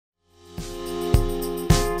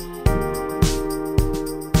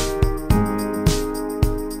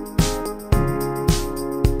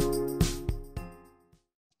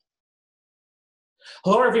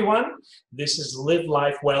Hello, everyone. This is Live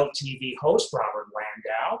Life Well TV host Robert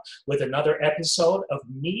Landau with another episode of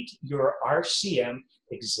Meet Your RCM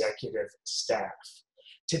Executive Staff.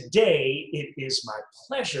 Today, it is my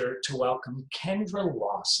pleasure to welcome Kendra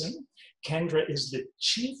Lawson. Kendra is the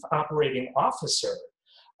Chief Operating Officer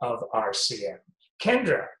of RCM.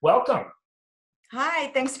 Kendra, welcome. Hi,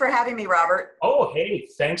 thanks for having me, Robert. Oh, hey,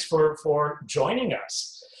 thanks for joining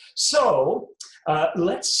us. So,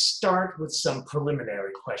 let's start with some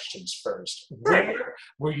preliminary questions first. Where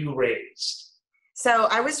were you raised? So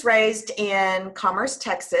I was raised in Commerce,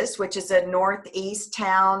 Texas, which is a northeast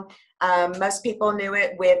town. Most people knew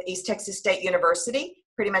it with East Texas State University,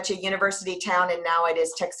 pretty much a university town, and now it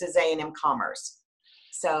is Texas A&M Commerce.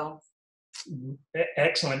 So.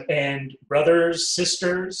 Excellent. And brothers,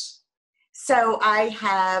 sisters? So I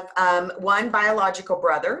have one biological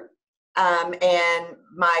brother. And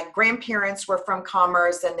my grandparents were from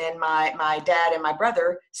Commerce, and then my dad and my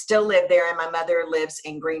brother still live there, and my mother lives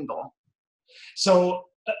in Greenville. So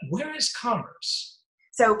where is Commerce?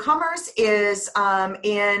 So Commerce is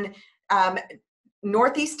in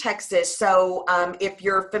northeast Texas. So if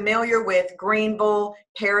you're familiar with Greenville,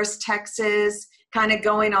 Paris, Texas, kind of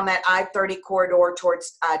going on that I-30 corridor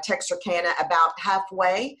towards Texarkana, about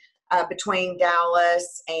halfway between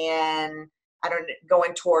Dallas and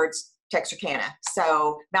going towards Texarkana.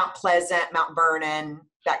 So Mount Pleasant, Mount Vernon,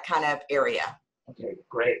 that kind of area. Okay,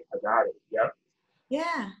 great. I got it. Yep.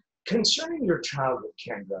 Yeah. Concerning your childhood,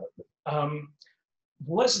 Kendra,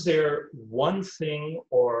 was there one thing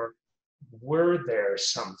or were there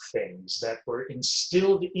some things that were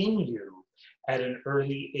instilled in you at an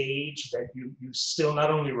early age that you still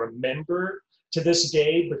not only remember to this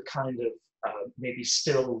day, but kind of maybe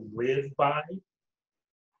still live by?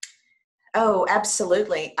 Oh,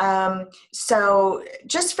 absolutely. So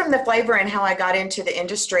just from the flavor and how I got into the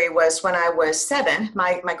industry was when I was 7.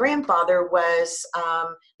 My grandfather was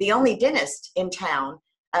the only dentist in town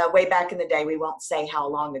way back in the day. We won't say how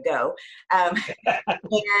long ago. And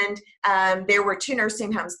there were 2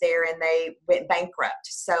 nursing homes there, and they went bankrupt.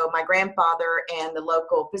 So my grandfather and the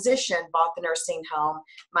local physician bought the nursing home.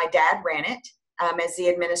 My dad ran it as the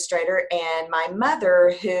administrator, and my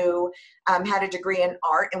mother, who had a degree in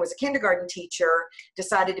art and was a kindergarten teacher,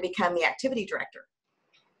 decided to become the activity director.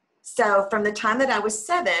 So from the time that I was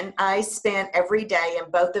 7, I spent every day in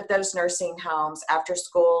both of those nursing homes after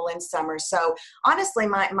school and summer. So honestly,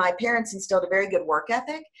 my parents instilled a very good work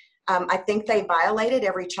ethic. I think they violated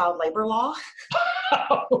every child labor law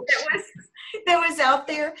that was out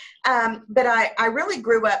there. But I really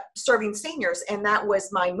grew up serving seniors, and that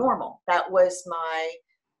was my normal. That was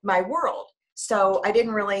my world. So I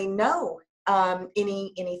didn't really know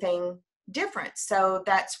anything different. So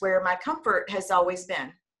that's where my comfort has always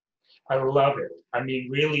been. I love it. I mean,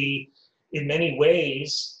 really, in many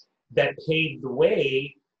ways, that paved the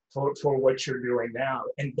way for what you're doing now.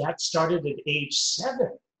 And that started at age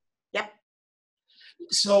 7. Yep.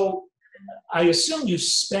 So I assume you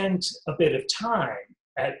spent a bit of time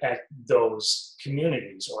at those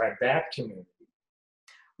communities or at that community.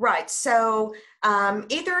 Right. So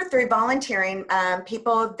either through volunteering,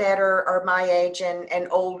 people that are my age and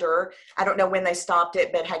older, I don't know when they stopped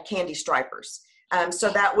it, but had candy stripers. So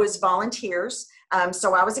that was volunteers.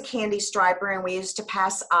 So I was a candy striper, and we used to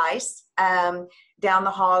pass ice down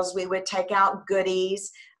the halls. We would take out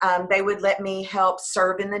goodies. They would let me help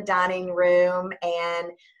serve in the dining room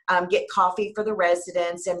and get coffee for the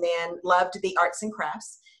residents, and then loved the arts and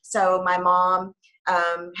crafts. So my mom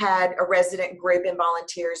had a resident group and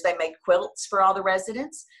volunteers. They made quilts for all the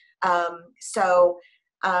residents. It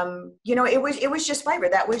was just flavor.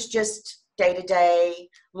 That was just day-to-day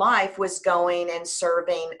life, was going and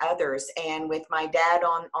serving others. And with my dad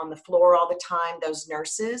on the floor all the time, those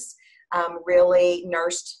nurses really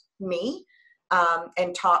nursed me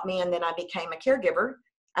and taught me. And then I became a caregiver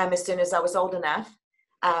as soon as I was old enough.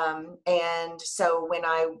 And so when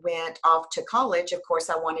I went off to college, of course,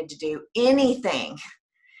 I wanted to do anything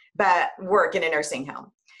but work in a nursing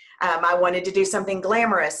home. I wanted to do something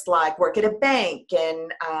glamorous like work at a bank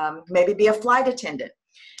and maybe be a flight attendant.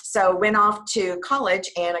 So went off to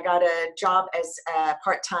college, and I got a job as a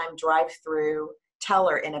part-time drive-through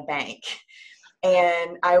teller in a bank.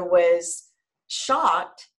 And I was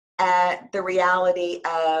shocked at the reality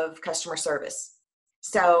of customer service.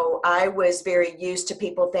 So I was very used to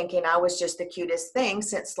people thinking I was just the cutest thing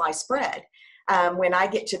since sliced bread. When I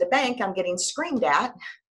get to the bank, I'm getting screamed at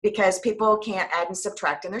because people can't add and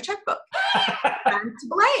subtract in their checkbook. I'm to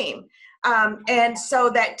blame. And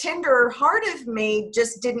so that tender heart of me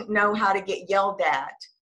just didn't know how to get yelled at,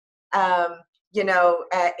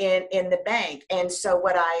 in the bank. And so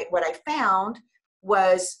what I found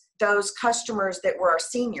was those customers that were our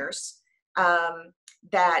seniors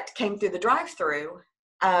that came through the drive-through,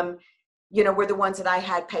 were the ones that I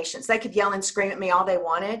had patience. They could yell and scream at me all they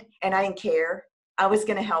wanted, and I didn't care. I was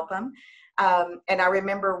going to help them. And I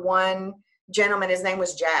remember one gentleman, his name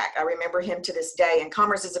was Jack. I remember him to this day. And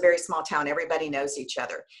Commerce is a very small town. Everybody knows each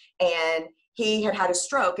other. And he had a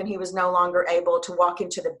stroke, and he was no longer able to walk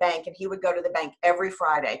into the bank. And he would go to the bank every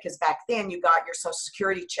Friday, because back then you got your Social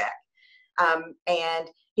Security check. And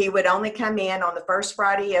he would only come in on the first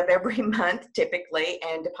Friday of every month, typically,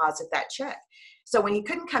 and deposit that check. So when he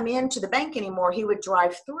couldn't come into the bank anymore, he would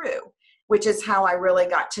drive through, which is how I really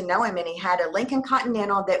got to know him. And he had a Lincoln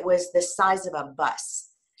Continental that was the size of a bus.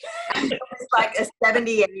 It was like a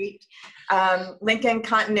 78 Lincoln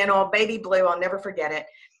Continental, baby blue. I'll never forget it.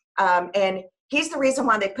 And he's the reason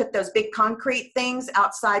why they put those big concrete things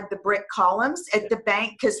outside the brick columns at the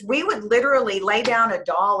bank, because we would literally lay down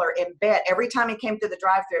 $1 and bet every time he came through the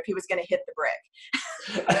drive-thru if he was going to hit the brick.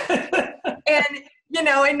 And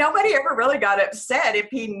nobody ever really got upset if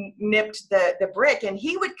he nipped the brick. And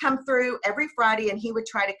he would come through every Friday, and he would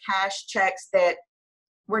try to cash checks that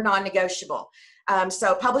were non-negotiable.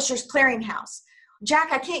 So Publishers Clearinghouse,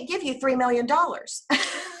 Jack, I can't give you $3 million. But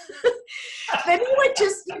he would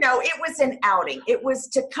just, it was an outing. It was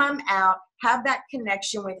to come out, have that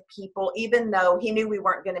connection with people, even though he knew we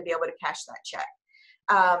weren't going to be able to cash that check.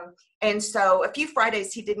 And so a few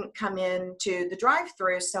Fridays he didn't come in to the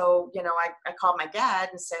drive-thru. So, I called my dad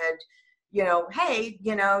and said, hey,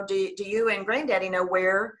 do you and Granddaddy know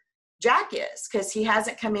where Jack is? Because he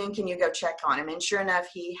hasn't come in. Can you go check on him? And sure enough,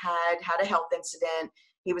 he had a health incident.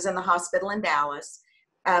 He was in the hospital in Dallas.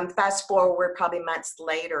 Fast forward probably months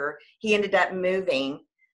later, he ended up moving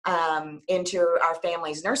into our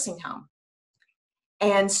family's nursing home.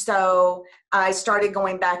 And so I started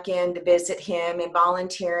going back in to visit him and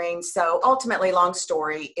volunteering. So ultimately, long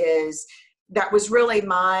story is, that was really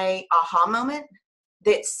my aha moment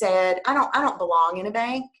that said, I don't belong in a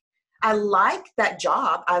bank. I like that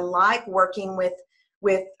job. I like working with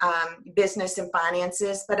business and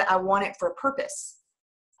finances, but I want it for a purpose.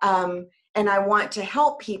 And I want to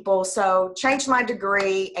help people. So changed my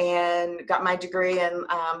degree and got my degree in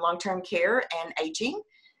long-term care and aging,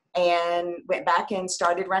 and went back and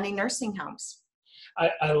started running nursing homes.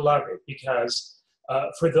 I love it, because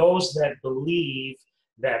for those that believe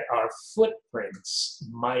that our footprints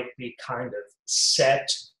might be kind of set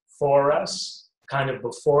for us, kind of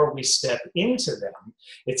before we step into them,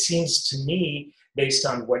 it seems to me, based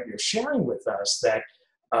on what you're sharing with us, that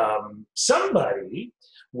somebody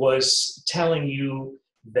was telling you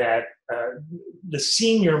that the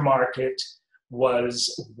senior market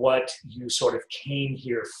was what you sort of came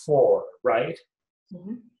here for, right?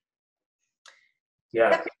 Mm-hmm.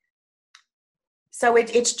 Yeah. So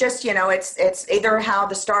it's just, it's either how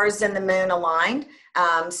the stars and the moon aligned.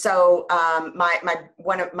 My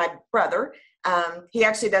brother, he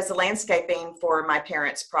actually does the landscaping for my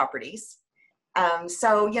parents' properties.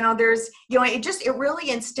 It really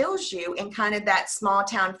instills you in kind of that small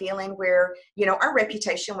town feeling where, our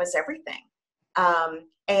reputation was everything.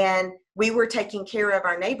 And we were taking care of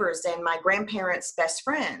our neighbors and my grandparents' best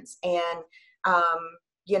friends. And,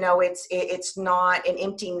 it's not an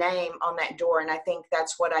empty name on that door. And I think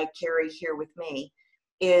that's what I carry here with me,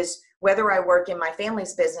 is whether I work in my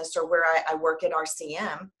family's business or where I work at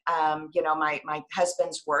RCM, my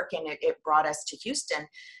husband's work, and it brought us to Houston,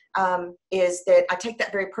 is that I take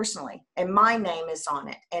that very personally, and my name is on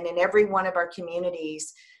it. And in every one of our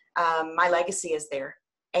communities, my legacy is there.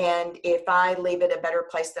 And if I leave it a better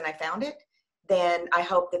place than I found it, then I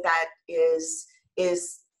hope that is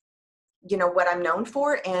what I'm known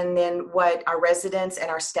for, and then what our residents and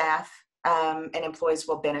our staff and employees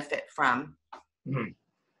will benefit from.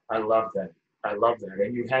 I love that.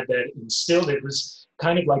 And you had that instilled. It was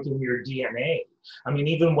kind of like in your DNA. I mean,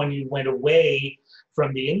 even when you went away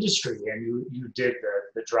from the industry and you did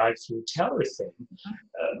the drive-through teller thing,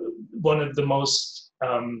 one of the most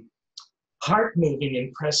heart-moving,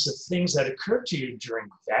 impressive things that occurred to you during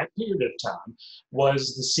that period of time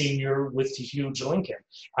was the senior with the huge Lincoln.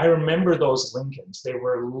 I remember those Lincolns. They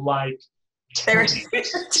were like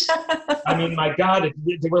I mean, my God,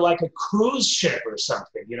 they were like a cruise ship or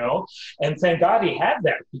something, And thank God he had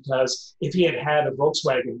that, because if he had had a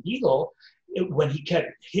Volkswagen Beetle, when he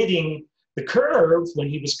kept hitting the curve, when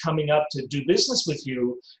he was coming up to do business with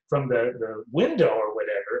you from the window or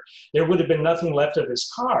whatever, there would have been nothing left of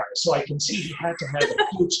his car. So I can see he had to have a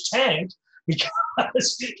huge tank,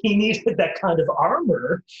 because he needed that kind of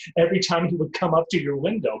armor every time he would come up to your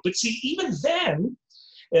window. But see, even then,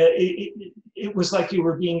 it was like you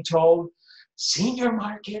were being told, senior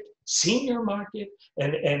market,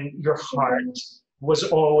 and your heart was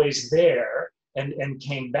always there and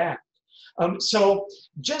came back. So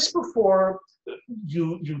just before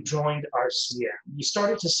you joined RCM, you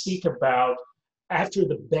started to speak about after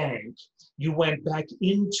the bank, you went back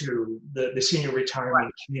into the senior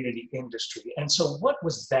retirement community industry. And so what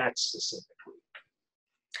was that specifically?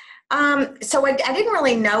 So I didn't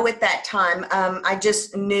really know at that time. I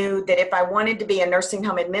just knew that if I wanted to be a nursing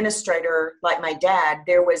home administrator like my dad,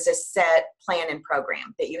 there was a set plan and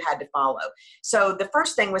program that you had to follow. So the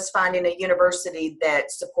first thing was finding a university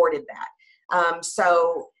that supported that.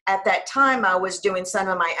 So at that time, I was doing some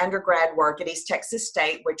of my undergrad work at East Texas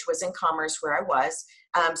State, which was in Commerce where I was.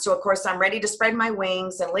 So of course, I'm ready to spread my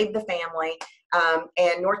wings and leave the family.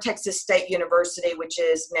 And North Texas State University, which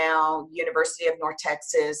is now University of North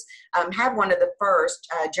Texas, had one of the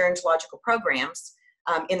first gerontological programs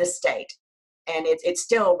in the state. And it's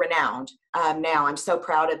still renowned now. I'm so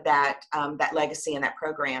proud of that, that legacy and that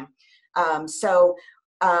program.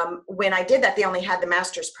 When I did that, they only had the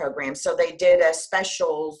master's program. So they did a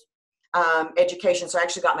special education. So I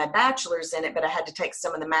actually got my bachelor's in it, but I had to take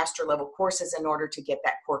some of the master level courses in order to get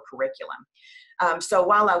that core curriculum. So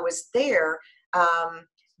while I was there,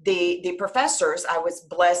 the professors, I was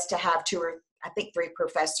blessed to have three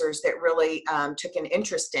professors that really took an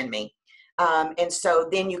interest in me. And so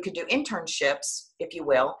then you could do internships, if you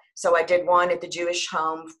will. So I did one at the Jewish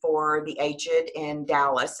Home for the Aged in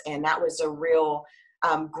Dallas, and that was a real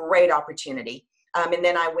great opportunity. And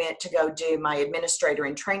then I went to go do my administrator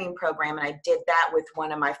and training program, and I did that with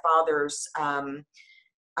one of my father's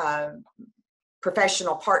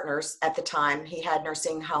professional partners at the time. He had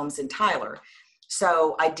nursing homes in Tyler.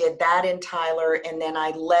 So I did that in Tyler, and then I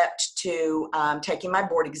leapt to taking my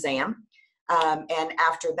board exam. And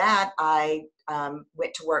after that, I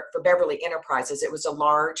went to work for Beverly Enterprises. It was a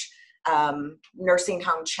large nursing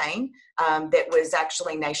home chain that was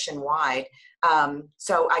actually nationwide.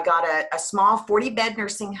 So I got a small 40-bed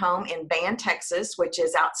nursing home in Van, Texas, which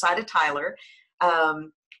is outside of Tyler.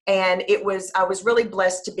 And I was really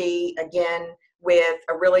blessed to be, again, with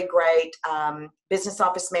a really great business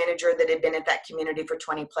office manager that had been at that community for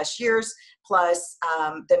 20 plus years, plus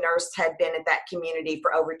the nurse had been at that community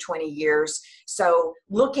for over 20 years. So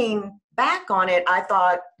looking back on it, I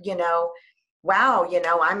thought, wow,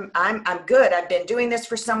 I'm good. I've been doing this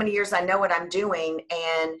for so many years. I know what I'm doing.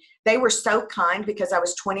 And they were so kind because I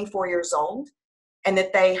was 24 years old and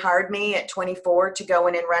that they hired me at 24 to go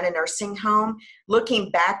in and run a nursing home. Looking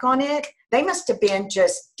back on it, they must have been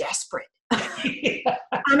just desperate.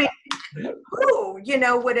 I mean, who,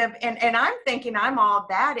 would have, and I'm thinking I'm all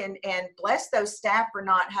that, and bless those staff for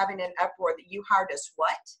not having an uproar that you hired us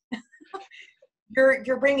what?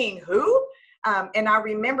 You're bringing who? And I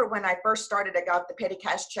remember when I first started, I got the petty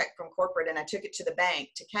cash check from corporate and I took it to the bank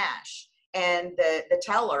to cash. And the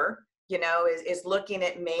teller, is looking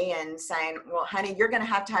at me and saying, well, honey, you're going to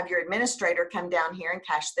have your administrator come down here and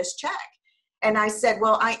cash this check. And I said,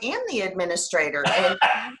 well, I am the administrator. And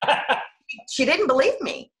she didn't believe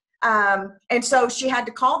me. And so she had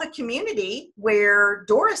to call the community where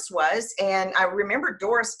Doris was. And I remember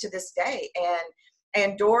Doris to this day.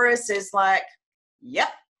 And Doris is like, yep,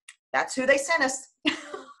 that's who they sent us.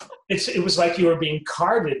 It was like you were being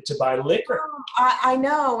carded to buy liquor. I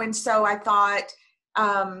know. And so I thought,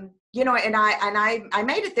 and I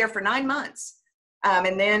made it there for 9 months.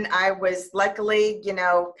 And then I was luckily,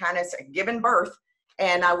 kind of given birth.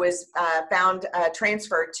 And I was found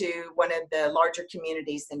transferred to one of the larger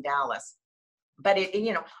communities in Dallas. But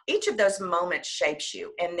each of those moments shapes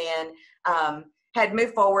you. And then had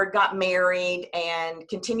moved forward, got married, and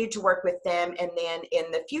continued to work with them. And then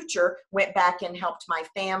in the future, went back and helped my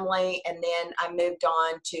family. And then I moved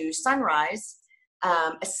on to Sunrise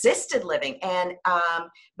Assisted Living. And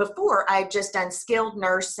before, I'd just done skilled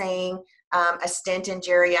nursing, a stint in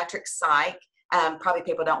geriatric psych. Probably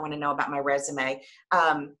people don't want to know about my resume.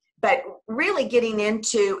 But really getting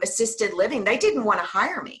into assisted living, they didn't want to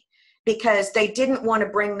hire me because they didn't want to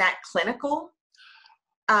bring that clinical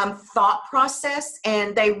thought process,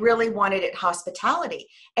 and they really wanted it hospitality.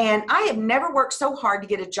 And I had never worked so hard to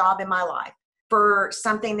get a job in my life for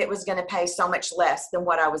something that was going to pay so much less than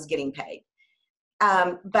what I was getting paid.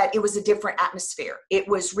 But it was a different atmosphere. It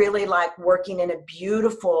was really like working in a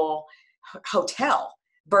beautiful hotel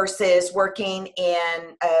versus working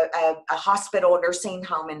in a hospital nursing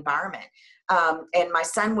home environment. And my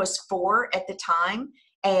son was 4 at the time.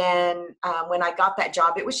 And when I got that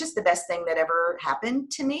job, it was just the best thing that ever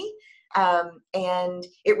happened to me. And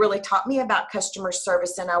it really taught me about customer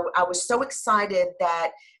service. And I was so excited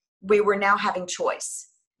that we were now having choice.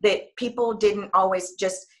 that people didn't always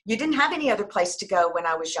you didn't have any other place to go when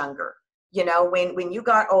I was younger. You know, when you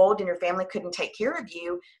got old and your family couldn't take care of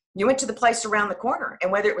you, you went to the place around the corner,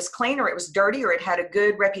 and whether it was clean or it was dirty or it had a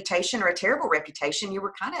good reputation or a terrible reputation, you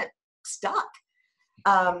were kind of stuck.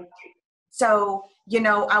 So, you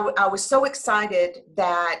know, I was so excited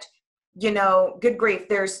that, you know, good grief,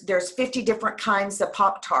 there's 50 different kinds of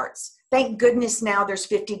Pop-Tarts. Thank goodness now there's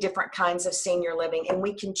 50 different kinds of senior living, and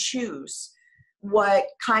we can choose what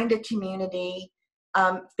kind of community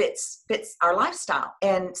fits our lifestyle.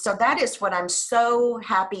 And so that is what I'm so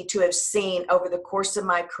happy to have seen over the course of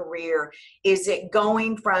my career, is it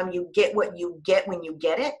going from you get what you get when you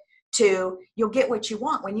get it to you'll get what you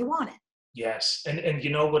want when you want it. Yes. And you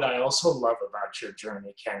know what I also love about your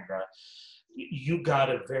journey, Kendra? You got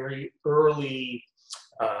a very early,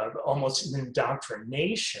 almost an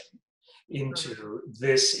indoctrination into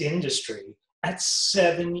this industry at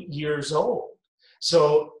 7 years old.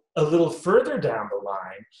 So a little further down the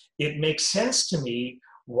line, it makes sense to me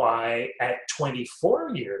why at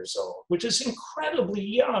 24 years old, which is incredibly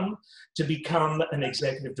young to become an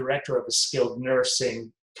executive director of a skilled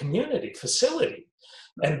nursing community facility.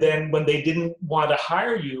 And then when they didn't want to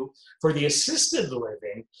hire you for the assisted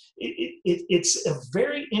living, it's a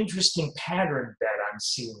very interesting pattern that I'm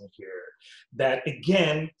seeing here. That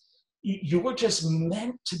again, you were just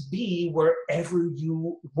meant to be wherever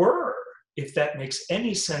you were, if that makes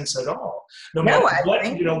any sense at all. No matter what,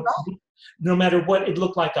 you know, no matter what it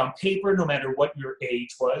looked like on paper, no matter what your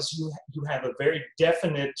age was, you have a very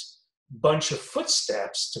definite bunch of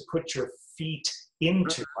footsteps to put your feet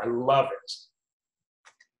into. I love it.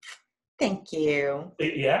 Thank you.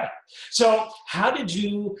 Yeah. So how did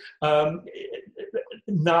you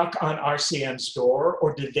knock on RCM's door,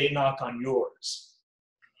 or did they knock on yours?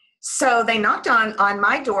 So they knocked on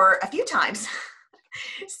my door a few times.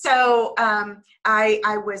 So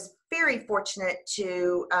I was very fortunate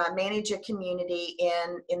to manage a community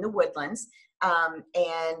in the Woodlands,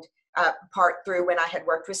 and part through when I had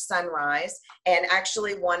worked with Sunrise. And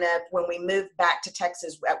actually when we moved back to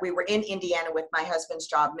Texas, we were in Indiana with my husband's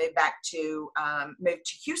job, moved to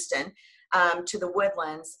Houston, to the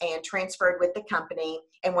Woodlands, and transferred with the company.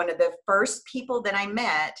 And one of the first people that I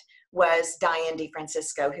met was Diane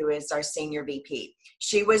DeFrancisco, who is our senior VP.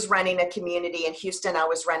 She was running a community in Houston. I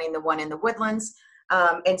was running the one in the Woodlands.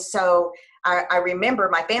 And so I remember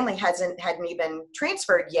my family hadn't even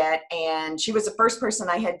transferred yet, and she was the first person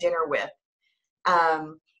I had dinner with.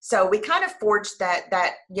 So we kind of forged that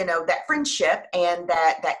friendship and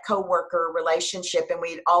that coworker relationship, and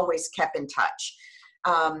we'd always kept in touch.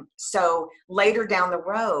 So later down the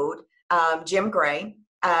road, Jim Gray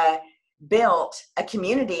built a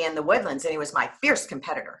community in the Woodlands, and he was my fierce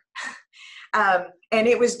competitor. And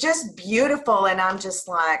it was just beautiful. And I'm just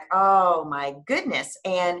like, oh my goodness.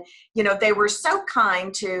 And, you know, they were so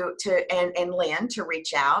kind and Lynn to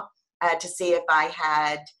reach out to see if I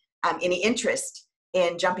had any interest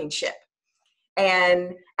in jumping ship.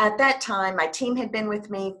 And at that time, my team had been with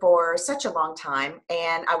me for such a long time,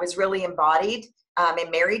 and I was really embodied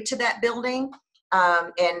and married to that building,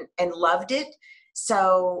 and loved it.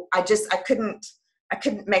 So I couldn't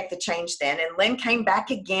make the change then. And Lynn came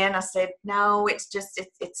back again. I said, no,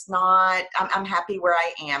 it's not, I'm happy where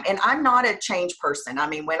I am. And I'm not a change person. I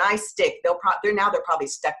mean, when I stick, they're probably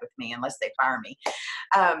stuck with me unless they fire me.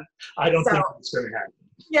 I don't think it's going to happen.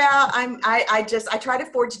 Yeah, I try to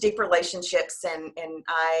forge deep relationships, and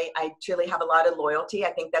I truly have a lot of loyalty.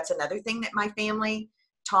 I think that's another thing that my family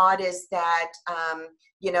taught, is that,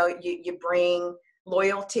 you bring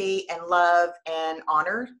loyalty and love and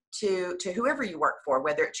honor to whoever you work for,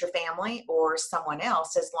 whether it's your family or someone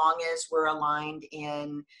else, as long as we're aligned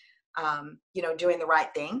in, doing the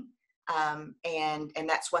right thing. And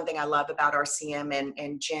that's one thing I love about RCM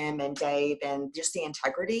and Jim and Dave, and just the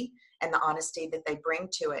integrity and the honesty that they bring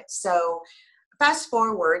to it. So fast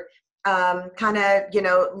forward, kind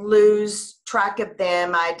of, lose track of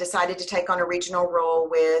them. I decided to take on a regional role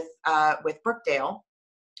with Brookdale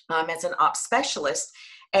as an ops specialist,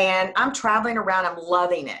 and I'm traveling around. I'm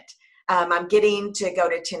loving it. I'm getting to go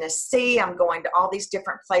to Tennessee. I'm going to all these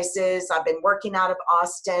different places. I've been working out of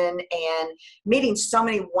Austin and meeting so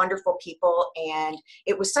many wonderful people. And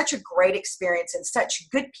it was such a great experience, and such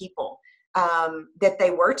good people that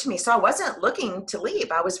they were to me. So I wasn't looking to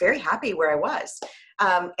leave. I was very happy where I was.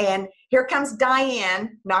 And here comes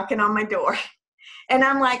Diane knocking on my door. And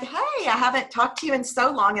I'm like, hey, I haven't talked to you in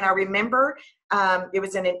so long. And I remember it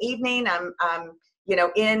was in an evening. I'm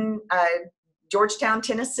in Georgetown,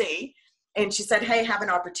 Tennessee. And she said, hey, have an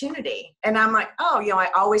opportunity. And I'm like, oh, I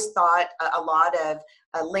always thought a lot of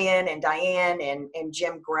Lynn and Diane and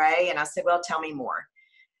Jim Gray. And I said, well, tell me more.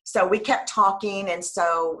 So we kept talking. And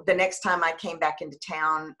so the next time I came back into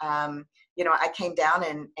town, I came down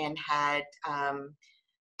and had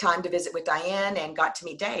time to visit with Diane and got to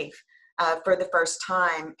meet Dave for the first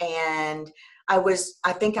time. And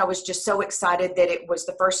I think I was just so excited that it was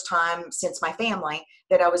the first time since my family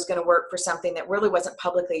that I was going to work for something that really wasn't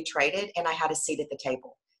publicly traded, and I had a seat at the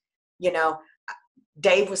table.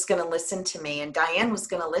 Dave was going to listen to me, and Diane was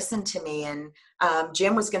going to listen to me, and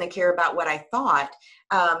Jim was going to care about what I thought.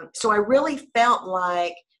 So I really felt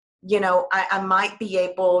like, I might be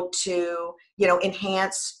able to,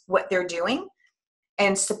 enhance what they're doing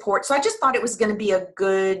and support. So I just thought it was going to be a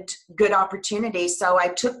good opportunity. So I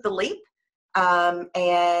took the leap.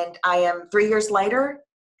 And I am 3 years later,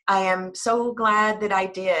 I am so glad that I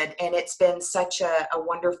did. And it's been such a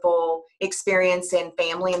wonderful experience in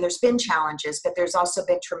family. And there's been challenges, but there's also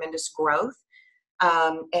been tremendous growth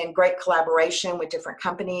and great collaboration with different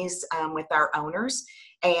companies, with our owners.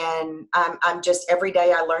 And I'm just, every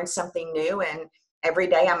day I learn something new, and every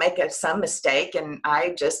day I make some mistake, and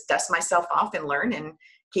I just dust myself off and learn and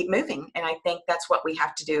keep moving. And I think that's what we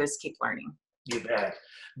have to do, is keep learning. You bet.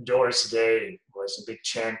 Doris Day was a big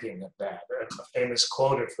champion of that. A famous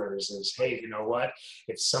quote of hers is, hey, you know what?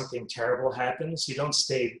 If something terrible happens, you don't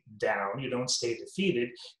stay down, you don't stay defeated.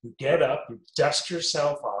 You get up, you dust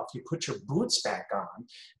yourself off, you put your boots back on,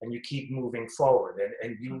 and you keep moving forward.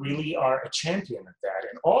 And you really are a champion of that.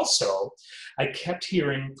 And also, I kept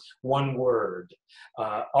hearing one word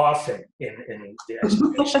often in the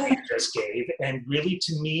explanation you just gave. And really,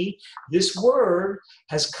 to me, this word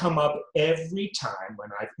has come up every time when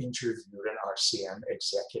I've interviewed an RCM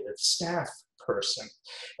executive staff person.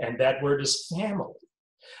 And that word is family.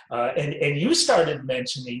 And you started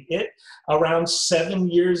mentioning it around 7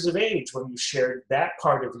 years of age when you shared that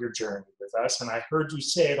part of your journey with us. And I heard you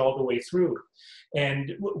say it all the way through.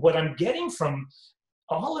 And what I'm getting from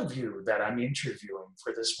all of you that I'm interviewing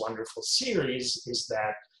for this wonderful series is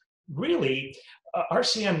that really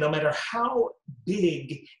RCM, no matter how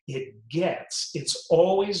big it gets, it's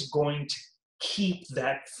always going to keep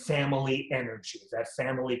that family energy, that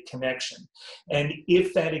family connection. And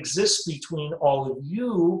if that exists between all of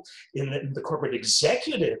you in the corporate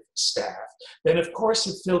executive staff, then of course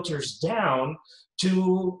it filters down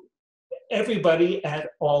to everybody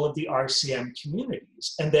at all of the RCM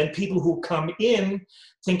communities. And then people who come in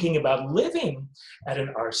thinking about living at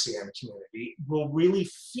an RCM community will really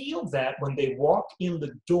feel that when they walk in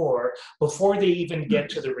the door before they even get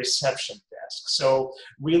to the reception desk. So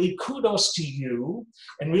really kudos to you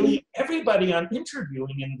and really everybody I'm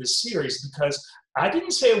interviewing in this series, because I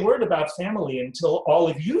didn't say a word about family until all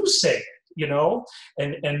of you say it,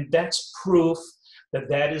 and that's proof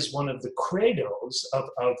that is one of the credos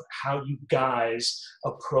of how you guys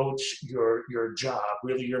approach your job,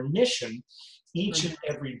 really your mission, each and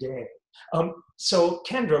every day. So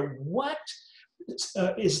Kendra, what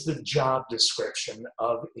is the job description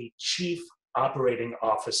of a chief operating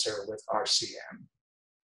officer with RCM?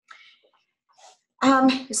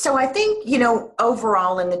 So I think,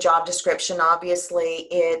 overall in the job description, obviously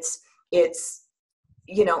it's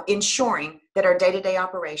ensuring that our day-to-day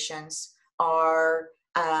operations are,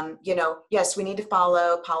 yes, we need to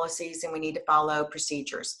follow policies and we need to follow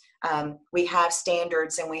procedures. We have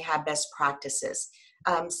standards and we have best practices.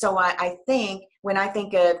 So I think when I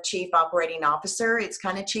think of chief operating officer, it's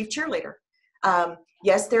kind of chief cheerleader.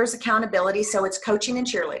 Yes, there's accountability, so it's coaching and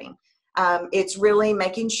cheerleading. It's really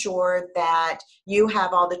making sure that you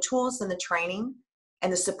have all the tools and the training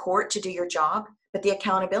and the support to do your job, but the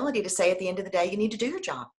accountability to say at the end of the day, you need to do your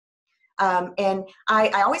job. And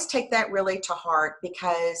I always take that really to heart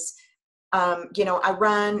because, I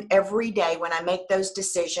run every day. When I make those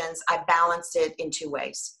decisions, I balance it in two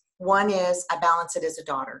ways. One is I balance it as a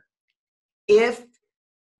daughter. If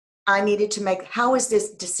I needed to make, how is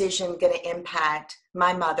this decision going to impact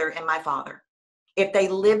my mother and my father? If they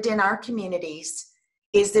lived in our communities,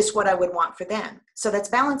 is this what I would want for them? So that's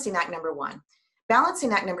balancing act number one.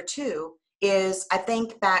 Balancing act number two is I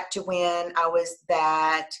think back to when I was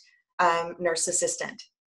that nurse assistant.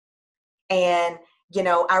 And,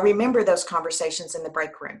 I remember those conversations in the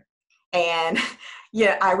break room. And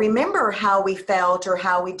I remember how we felt or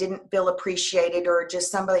how we didn't feel appreciated, or just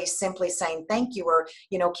somebody simply saying thank you, or,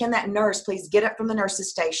 can that nurse please get up from the nurse's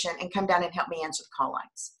station and come down and help me answer the call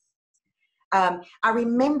lines. I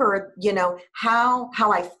remember, how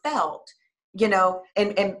I felt,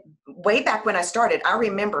 and way back when I started, I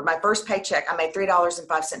remember my first paycheck, I made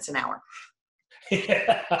 $3.05 an hour.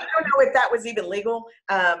 Yeah. I don't know if that was even legal,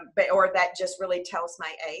 or that just really tells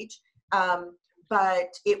my age.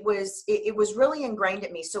 but it was really ingrained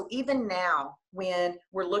in me. So even now, when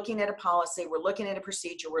we're looking at a policy, we're looking at a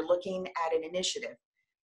procedure, we're looking at an initiative,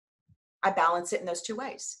 I balance it in those two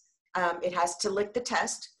ways. It has to lick the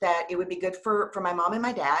test that it would be good for my mom and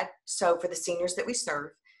my dad, so for the seniors that we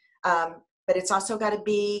serve. But it's also got to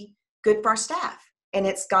be good for our staff. And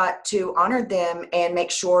it's got to honor them and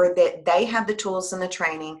make sure that they have the tools and the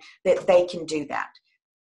training that they can do that.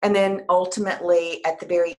 And then ultimately, at the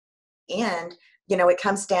very end, it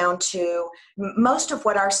comes down to most of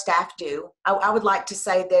what our staff do. I would like to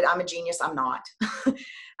say that I'm a genius. I'm not.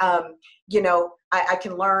 I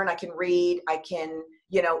can learn, I can read, I can,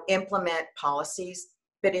 implement policies.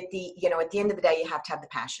 But at the end of the day, you have to have the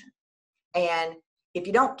passion. And if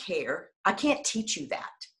you don't care, I can't teach you that.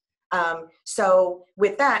 So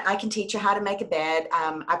with that, I can teach you how to make a bed.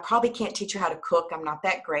 I probably can't teach you how to cook. I'm not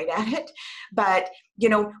that great at it, but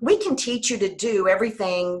we can teach you to do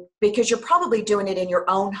everything because you're probably doing it in your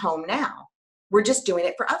own home now. We're just doing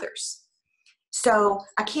it for others. So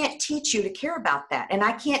I can't teach you to care about that. And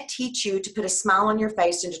I can't teach you to put a smile on your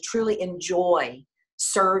face and to truly enjoy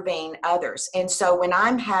serving others. And so when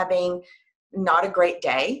I'm having not a great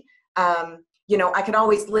day, I could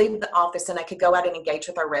always leave the office and I could go out and engage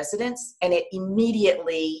with our residents, and it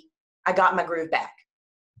immediately, I got my groove back.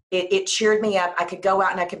 It cheered me up. I could go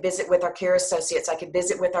out and I could visit with our care associates. I could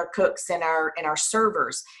visit with our cooks and our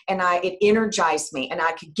servers, and it energized me, and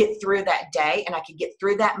I could get through that day, and I could get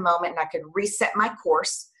through that moment, and I could reset my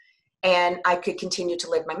course, and I could continue to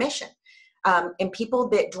live my mission. And people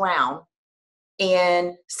that drown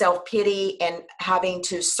in self-pity and having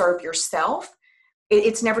to serve yourself,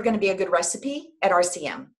 it's never going to be a good recipe at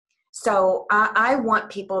RCM. So I want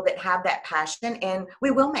people that have that passion, and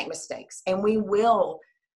we will make mistakes, and we will,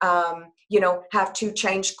 have to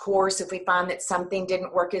change course if we find that something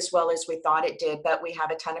didn't work as well as we thought it did, but we have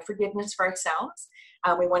a ton of forgiveness for ourselves.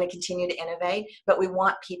 We want to continue to innovate, but we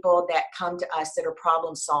want people that come to us that are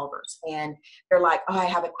problem solvers, and they're like, oh, I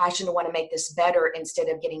have a passion to want to make this better, instead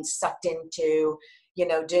of getting sucked into,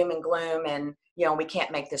 doom and gloom and, we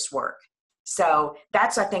can't make this work. So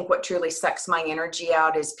that's, I think, what truly sucks my energy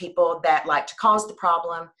out, is people that like to cause the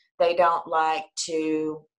problem. They don't like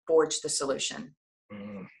to forge the solution.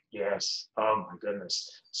 Yes. Oh my goodness.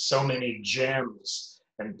 So many gems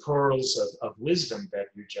and pearls of wisdom that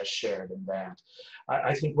you just shared in that.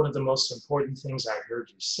 I think one of the most important things I heard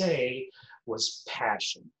you say was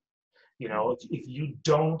passion. If you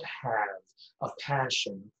don't have a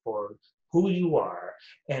passion for who you are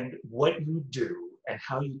and what you do and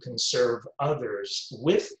how you can serve others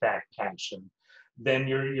with that passion, then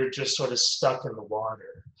you're just sort of stuck in the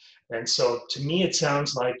water. And so to me, it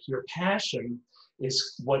sounds like your passion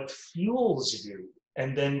is what fuels you.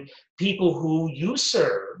 And then people who you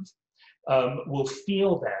serve will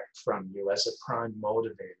feel that from you as a prime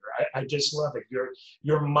motivator. I just love it.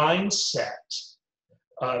 Your mindset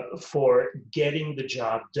for getting the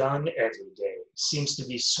job done every day seems to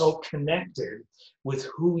be so connected with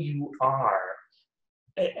who you are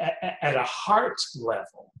at a heart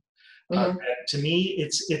level. To me,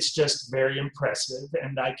 it's just very impressive,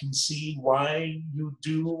 and I can see why you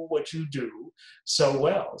do what you do so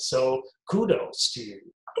well. So kudos to you.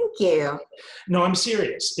 Thank you. No, I'm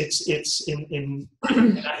serious. It's in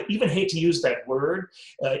I even hate to use that word,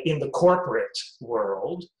 in the corporate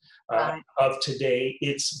world of today,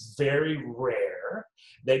 it's very rare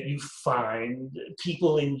that you find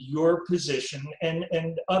people in your position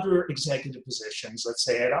and other executive positions, let's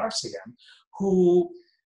say at RCM, who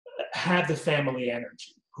have the family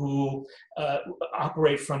energy, who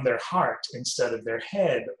operate from their heart instead of their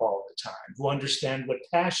head all the time, who understand what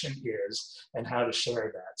passion is and how to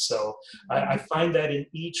share that. So I find that in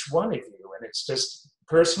each one of you, and it's just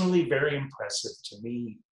personally very impressive to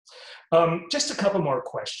me. Just a couple more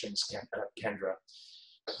questions, Kendra.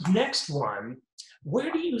 Next one,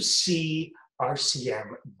 where do you see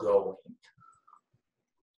RCM going?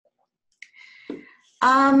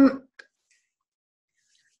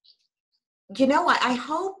 I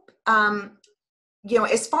hope,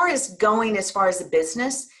 as far as a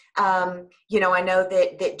business, I know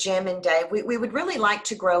that Jim and Dave, we would really like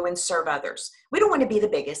to grow and serve others. We don't want to be the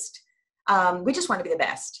biggest. We just want to be the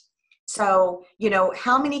best. So,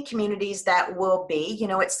 how many communities that will be,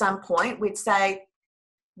 at some point we'd say,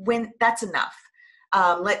 when that's enough.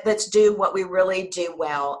 Let's do what we really do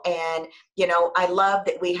well. And, I love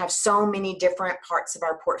that we have so many different parts of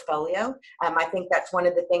our portfolio. I think that's one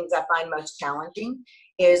of the things I find most challenging,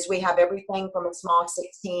 is we have everything from a small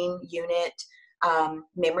 16 unit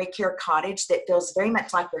memory care cottage that feels very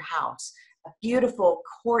much like your house, beautiful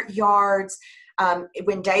courtyards.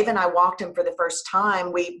 When Dave and I walked them for the first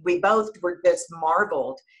time, we both were just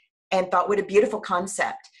marveled and thought, what a beautiful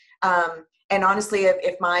concept. And honestly,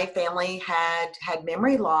 if my family had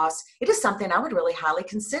memory loss, it is something I would really highly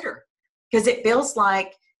consider, because it feels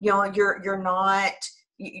like, you're not,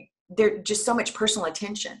 there's just so much personal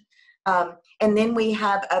attention. And then we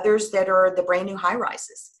have others that are the brand new high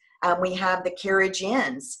rises. We have the carriage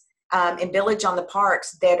inns and Village on the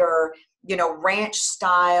Parks that are, ranch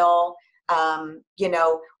style,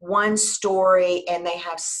 one story, and they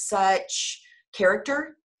have such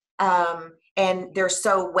character. And they're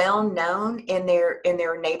so well known in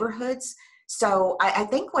their neighborhoods. So I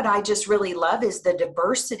think what I just really love is the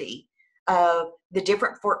diversity of the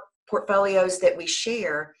different portfolios that we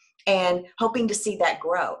share, and hoping to see that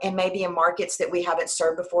grow, and maybe in markets that we haven't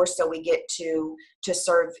served before, so we get to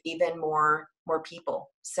serve even more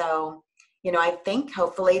people. So, I think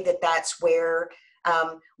hopefully that's where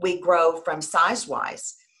we grow from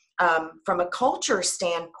size-wise. From a culture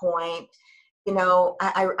standpoint,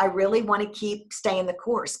 I really want to staying the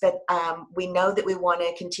course, but we know that we want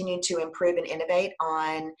to continue to improve and innovate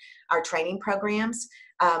on our training programs.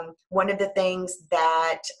 One of the things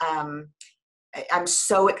that I'm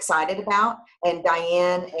so excited about, and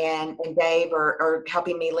Diane and Dave are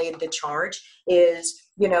helping me lead the charge, is,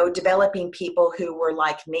 developing people who were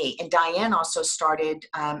like me. And Diane also started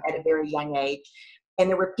at a very young age, and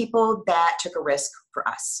there were people that took a risk for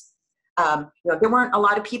us. There weren't a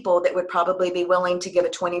lot of people that would probably be willing to give a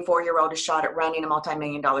 24-year-old a shot at running a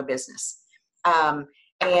multi-million-dollar business. And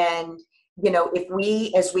as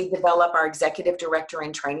we develop our executive director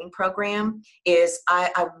and training program,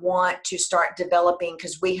 I want to start developing,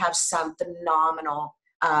 because we have some phenomenal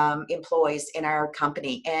employees in our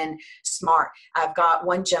company, and smart. I've got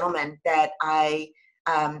one gentleman that I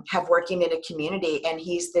have working in a community, and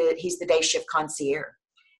he's the day shift concierge.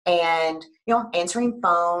 And, answering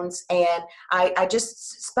phones. And I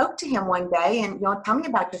just spoke to him one day and, tell me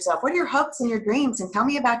about yourself. What are your hopes and your dreams? And tell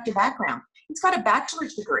me about your background. He's got a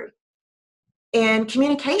bachelor's degree in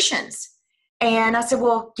communications. And I said,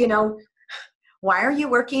 well, why are you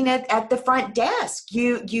working at the front desk?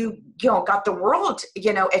 You got the world,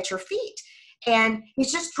 at your feet. And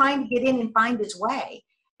he's just trying to get in and find his way.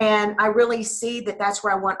 And I really see that that's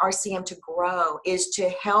where I want RCM to grow, is to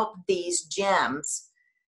help these gems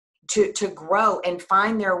to grow and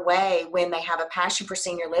find their way when they have a passion for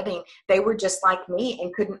senior living. They were just like me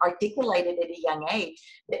and couldn't articulate it at a young age,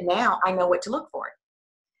 but now I know what to look for.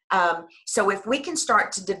 So if we can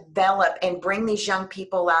start to develop and bring these young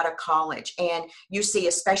people out of college, and you see,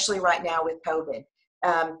 especially right now with COVID,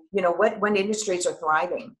 what industries are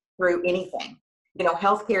thriving through anything?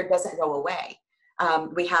 Healthcare doesn't go away.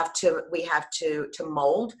 We have to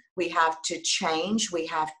mold, we have to change, we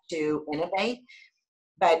have to innovate,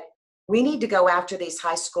 but we need to go after these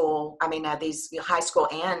high school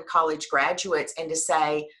and college graduates, and to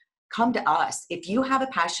say, come to us. If you have a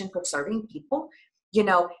passion for serving people,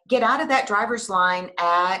 get out of that driver's line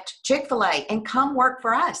at Chick-fil-A and come work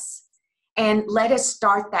for us, and let us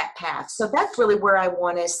start that path. So that's really where I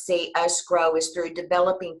want to see us grow, is through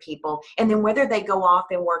developing people. And then whether they go off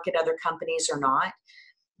and work at other companies or not,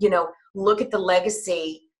 look at the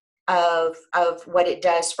legacy of what it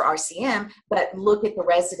does for RCM, but look at the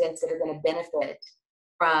residents that are going to benefit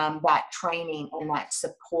from that training and that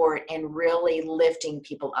support, and really lifting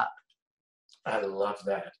people up. I love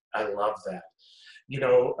that.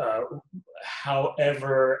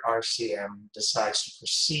 However RCM decides to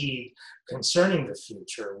proceed concerning the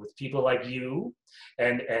future, with people like you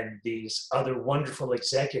and these other wonderful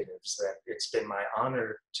executives that it's been my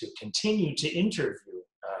honor to continue to interview,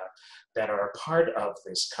 that are a part of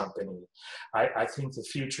this company, I think the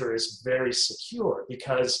future is very secure,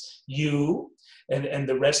 because you and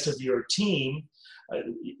the rest of your team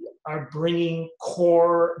are bringing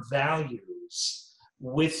core values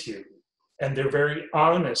with you. And they're very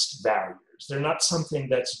honest values. They're not something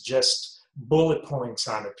that's just bullet points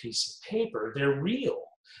on a piece of paper. They're real.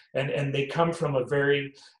 And they come from a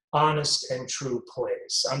very honest and true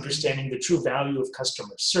place, understanding the true value of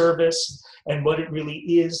customer service and what it really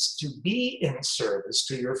is to be in service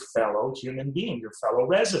to your fellow human being, your fellow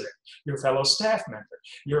resident, your fellow staff member,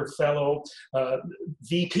 your fellow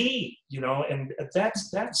VP, and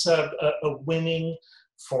that's a winning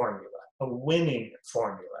formula.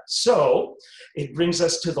 So it brings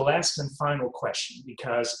us to the last and final question,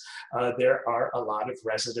 because there are a lot of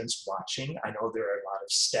residents watching. I know there are a lot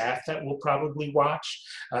of staff that will probably watch.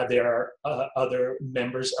 There are other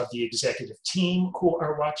members of the executive team who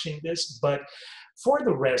are watching this. But for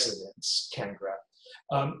the residents, Kendra,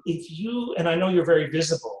 if you, and I know you're very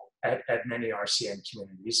visible at many RCM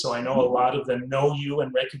communities. So I know a lot of them know you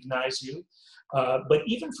and recognize you. But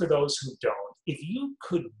even for those who don't, if you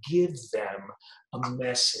could give them a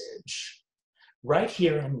message right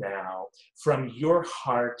here and now from your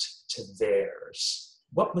heart to theirs,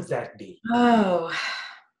 what would that be? Oh,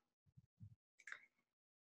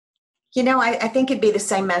 I think it'd be the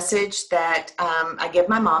same message that I give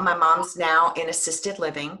my mom. My mom's now in assisted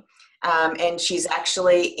living, and she's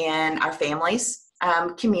actually in our family's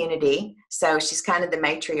community. So she's kind of the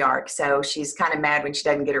matriarch. So she's kind of mad when she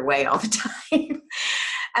doesn't get her way all the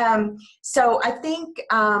time. So I think,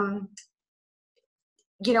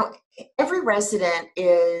 every resident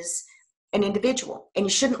is an individual, and you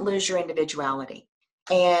shouldn't lose your individuality.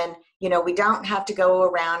 And, we don't have to go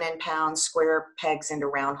around and pound square pegs into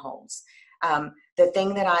round holes. The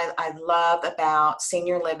thing that I love about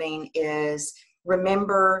senior living is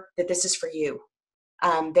remember that this is for you,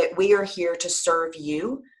 that we are here to serve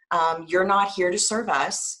you. You're not here to serve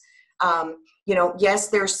us. Yes,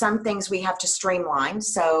 there's some things we have to streamline.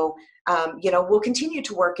 So, we'll continue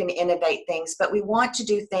to work and innovate things, but we want to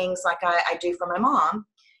do things like I do for my mom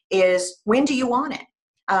is, when do you want it?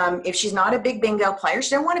 If she's not a big bingo player,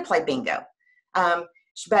 she doesn't want to play bingo.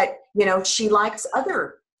 But, she likes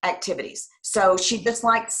other activities. So she just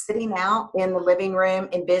likes sitting out in the living room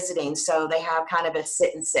and visiting. So they have kind of a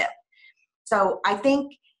sit and sip. So I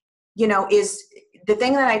think, is the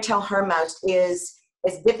thing that I tell her most is,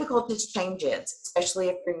 as difficult as change is, especially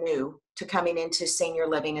if you're new to coming into senior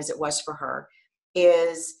living as it was for her,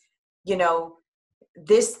 is, the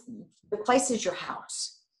place is your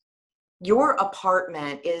house. Your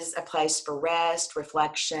apartment is a place for rest,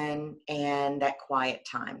 reflection, and that quiet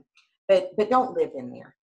time. But don't live in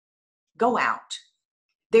there. Go out.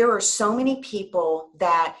 There are so many people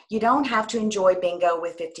that you don't have to enjoy bingo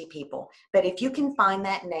with 50 people. But if you can find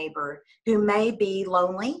that neighbor who may be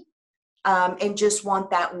lonely and just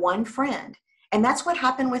want that one friend. And that's what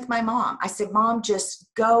happened with my mom. I said, Mom, just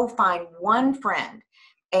go find one friend.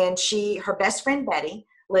 And her best friend, Betty,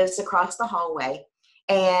 lives across the hallway.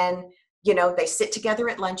 And they sit together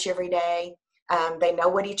at lunch every day. They know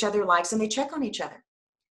what each other likes, and they check on each other.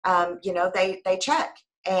 They check.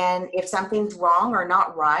 And if something's wrong or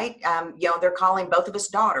not right, they're calling both of us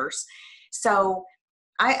daughters. So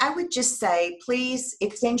I would just say, please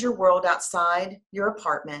extend your world outside your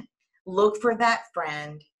apartment. Look for that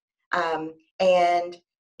friend and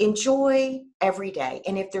enjoy every day.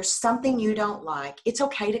 And if there's something you don't like, it's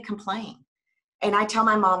okay to complain. And I tell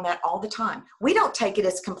my mom that all the time. We don't take it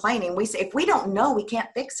as complaining. We say, if we don't know, we can't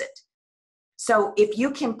fix it. So if you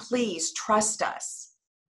can please trust us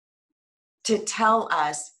to tell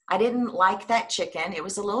us, I didn't like that chicken. It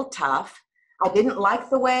was a little tough. I didn't like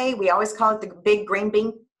the way, we always call it the big green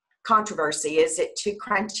bean controversy. Is it too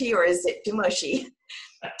crunchy or is it too mushy?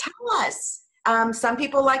 Tell us. Some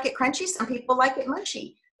people like it crunchy. Some people like it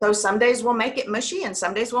mushy. So some days we'll make it mushy and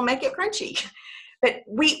some days we'll make it crunchy. But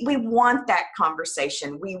we want that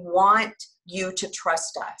conversation. We want you to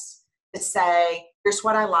trust us, to say, here's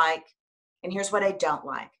what I like and here's what I don't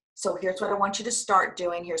like. So here's what I want you to start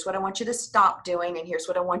doing. Here's what I want you to stop doing. And here's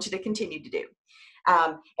what I want you to continue to do.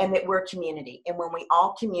 And that we're a community. And when we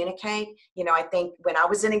all communicate, I think when I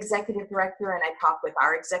was an executive director and I talked with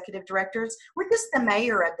our executive directors, we're just the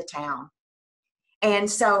mayor of the town. And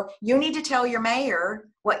so you need to tell your mayor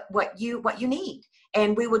what you need.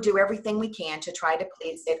 And we will do everything we can to try to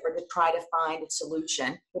please it or to try to find a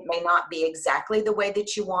solution. It may not be exactly the way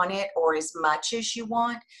that you want it or as much as you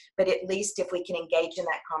want, but at least if we can engage in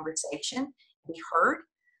that conversation, be heard,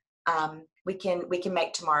 we can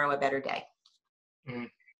make tomorrow a better day.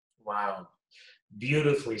 Wow.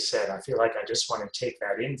 Beautifully said. I feel like I just want to take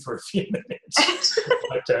that in for a few minutes.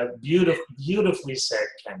 But beautifully said,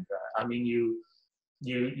 Kendra. I mean,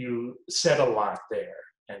 you said a lot there.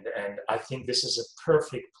 And I think this is a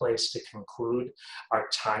perfect place to conclude our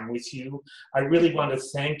time with you. I really want to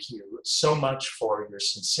thank you so much for your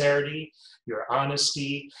sincerity, your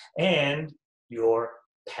honesty, and your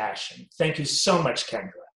passion. Thank you so much,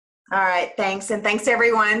 Kendra. All right, thanks. And thanks,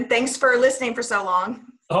 everyone. Thanks for listening for so long.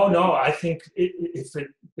 Oh, no, I think if it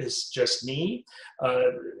is just me,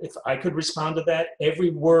 if I could respond to that,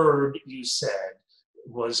 every word you said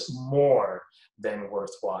was more than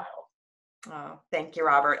worthwhile. Oh, thank you,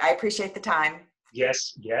 Robert. I appreciate the time.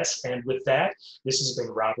 Yes, yes. And with that, this has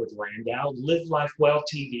been Robert Landau, Live Life Well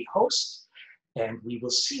TV host, and we will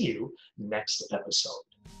see you next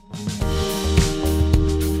episode.